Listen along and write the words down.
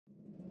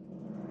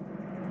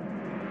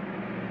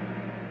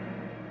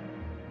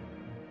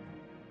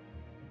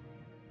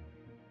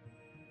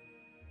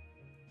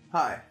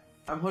Hi,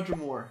 I'm Hunter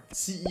Moore,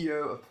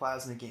 CEO of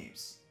Plasma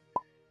Games.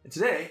 And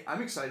today,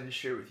 I'm excited to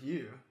share with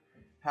you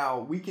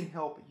how we can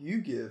help you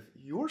give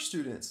your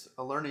students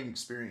a learning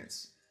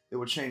experience that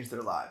will change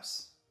their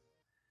lives.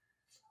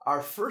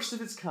 Our first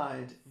of its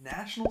kind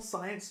National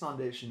Science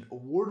Foundation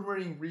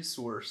award-winning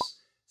resource,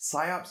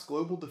 Sci-Ops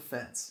Global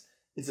Defense,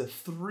 is a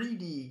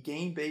 3D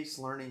game-based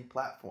learning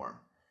platform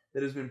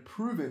that has been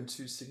proven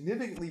to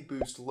significantly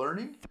boost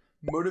learning,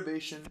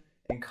 motivation,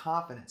 and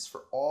confidence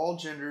for all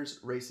genders,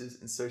 races,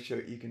 and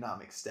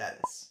socioeconomic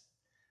status.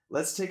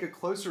 Let's take a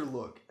closer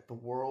look at the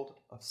world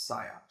of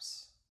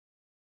Sci-Ops.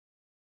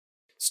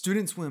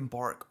 Students will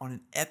embark on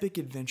an epic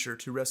adventure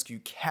to rescue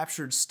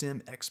captured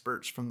STEM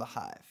experts from the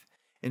hive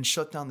and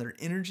shut down their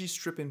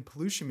energy-stripping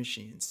pollution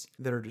machines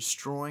that are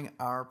destroying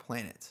our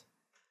planet.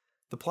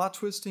 The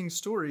plot-twisting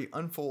story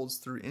unfolds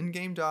through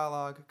in-game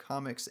dialogue,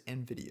 comics,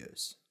 and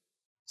videos.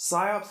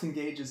 Sci-Ops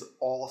engages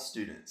all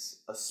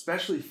students,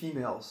 especially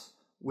females,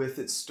 with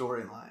its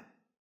storyline.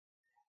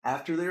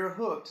 After they are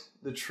hooked,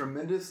 the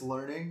tremendous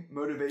learning,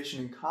 motivation,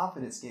 and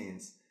confidence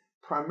gains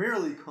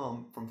primarily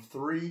come from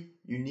three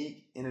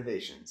unique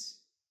innovations.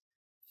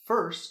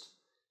 First,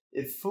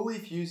 it fully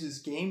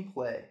fuses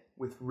gameplay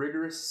with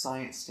rigorous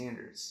science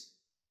standards.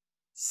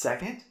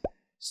 Second,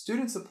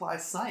 students apply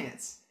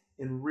science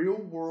and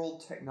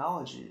real-world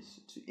technologies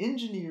to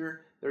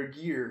engineer their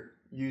gear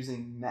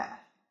using math.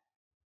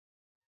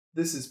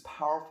 This is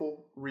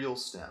powerful, real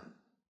STEM.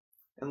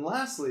 And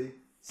lastly,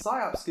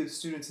 Sci-Ops gives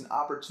students an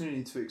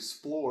opportunity to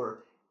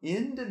explore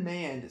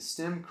in-demand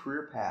STEM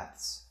career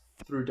paths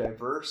through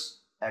diverse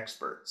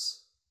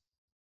experts.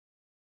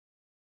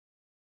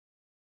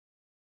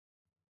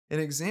 An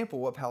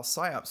example of how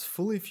Sci-Ops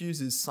fully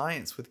fuses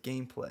science with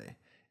gameplay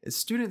is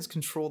students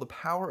control the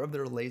power of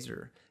their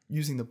laser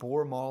using the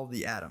Bohr model of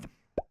the atom.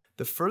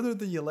 The further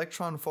the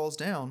electron falls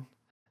down,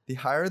 the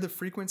higher the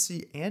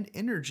frequency and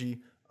energy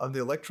of the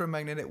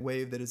electromagnetic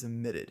wave that is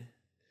emitted.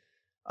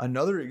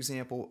 Another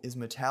example is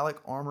metallic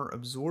armor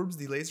absorbs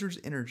the laser's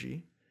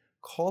energy,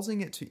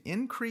 causing it to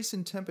increase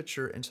in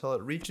temperature until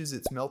it reaches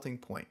its melting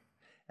point,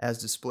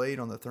 as displayed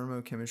on the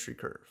thermochemistry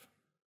curve.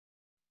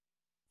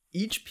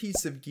 Each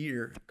piece of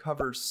gear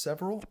covers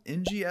several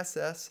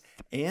NGSS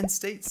and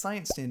state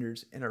science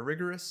standards in a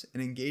rigorous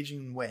and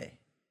engaging way.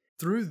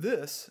 Through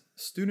this,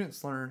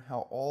 students learn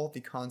how all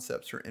the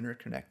concepts are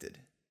interconnected.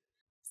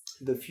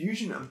 The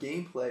fusion of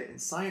gameplay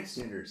and science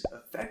standards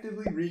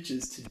effectively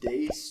reaches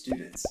today's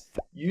students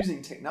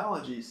using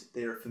technologies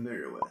they are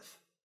familiar with.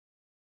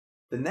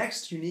 The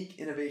next unique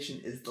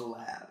innovation is the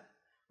lab,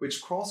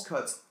 which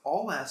cross-cuts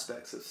all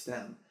aspects of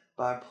STEM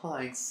by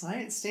applying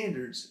science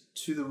standards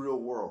to the real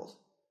world.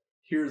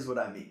 Here's what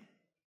I mean.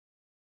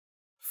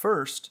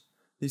 First,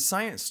 the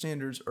science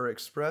standards are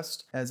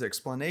expressed as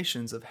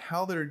explanations of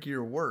how their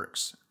gear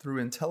works through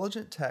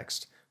intelligent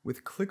text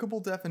with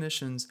clickable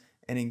definitions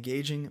and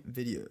engaging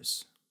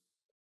videos.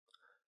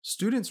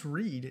 Students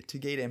read to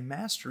gain a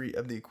mastery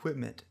of the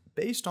equipment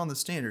based on the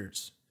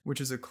standards,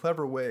 which is a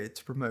clever way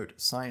to promote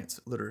science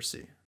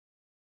literacy.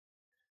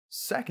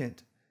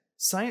 Second,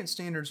 science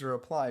standards are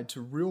applied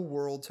to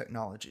real-world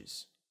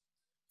technologies.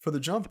 For the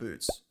jump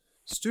boots,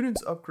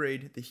 students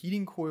upgrade the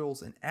heating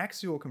coils and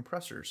axial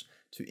compressors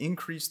to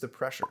increase the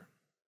pressure.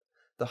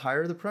 The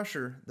higher the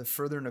pressure, the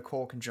further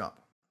Nicole can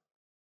jump.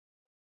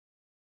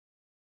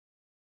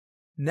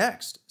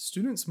 Next,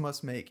 students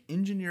must make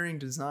engineering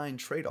design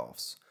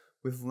trade-offs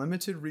with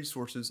limited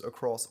resources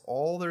across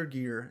all their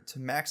gear to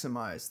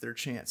maximize their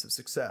chance of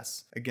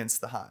success against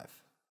the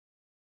hive.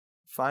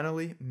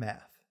 Finally,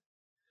 math.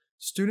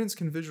 Students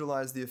can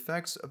visualize the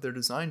effects of their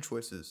design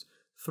choices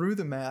through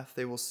the math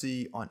they will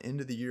see on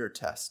end-of-the-year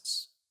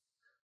tests.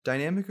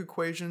 Dynamic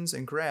equations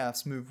and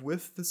graphs move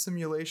with the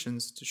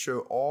simulations to show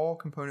all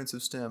components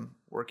of STEM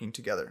working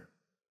together.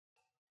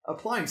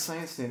 Applying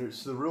science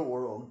standards to the real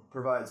world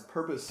provides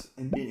purpose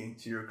and meaning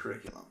to your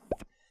curriculum.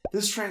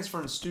 This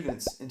transforms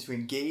students into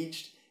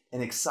engaged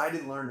and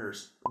excited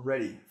learners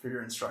ready for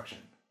your instruction.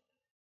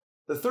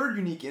 The third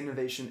unique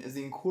innovation is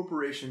the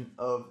incorporation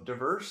of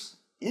diverse,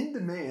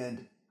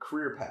 in-demand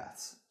career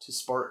paths to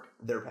spark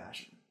their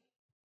passion.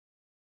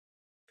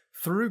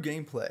 Through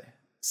gameplay,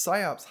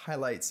 Sci-Ops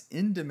highlights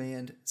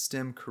in-demand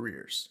STEM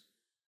careers.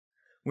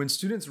 When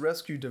students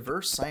rescue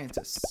diverse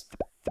scientists,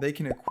 they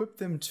can equip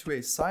them to a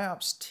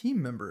Sci-Ops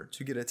team member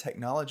to get a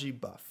technology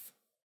buff.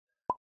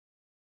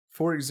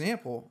 For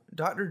example,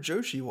 Dr.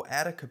 Joshi will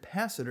add a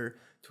capacitor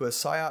to a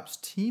Sci-Ops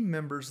team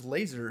member's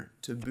laser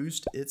to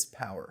boost its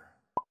power.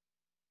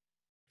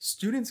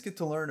 Students get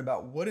to learn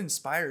about what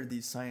inspired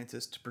these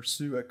scientists to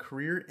pursue a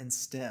career in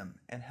STEM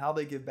and how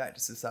they give back to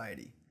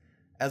society,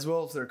 as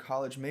well as their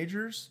college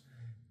majors,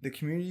 the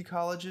community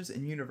colleges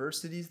and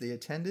universities they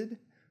attended,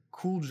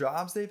 cool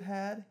jobs they've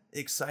had,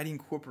 exciting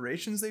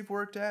corporations they've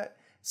worked at,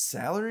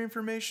 salary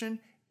information,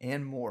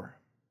 and more.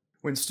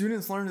 When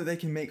students learn that they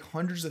can make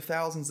hundreds of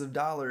thousands of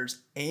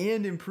dollars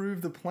and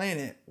improve the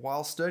planet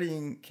while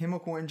studying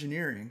chemical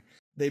engineering,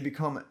 they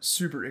become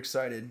super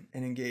excited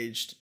and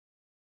engaged.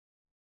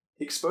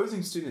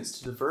 Exposing students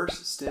to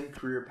diverse STEM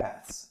career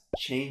paths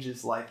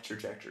changes life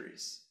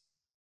trajectories.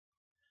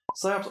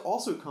 Sci-Ops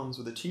also comes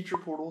with a teacher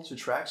portal to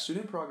track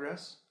student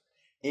progress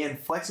and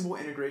flexible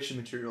integration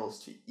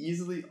materials to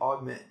easily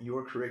augment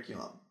your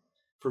curriculum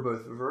for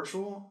both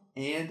virtual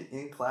and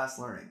in-class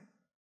learning.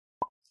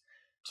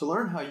 To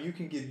learn how you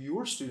can give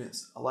your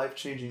students a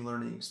life-changing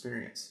learning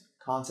experience,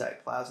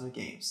 contact Plasma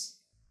Games.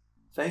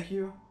 Thank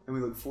you, and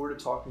we look forward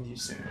to talking to you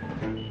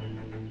soon.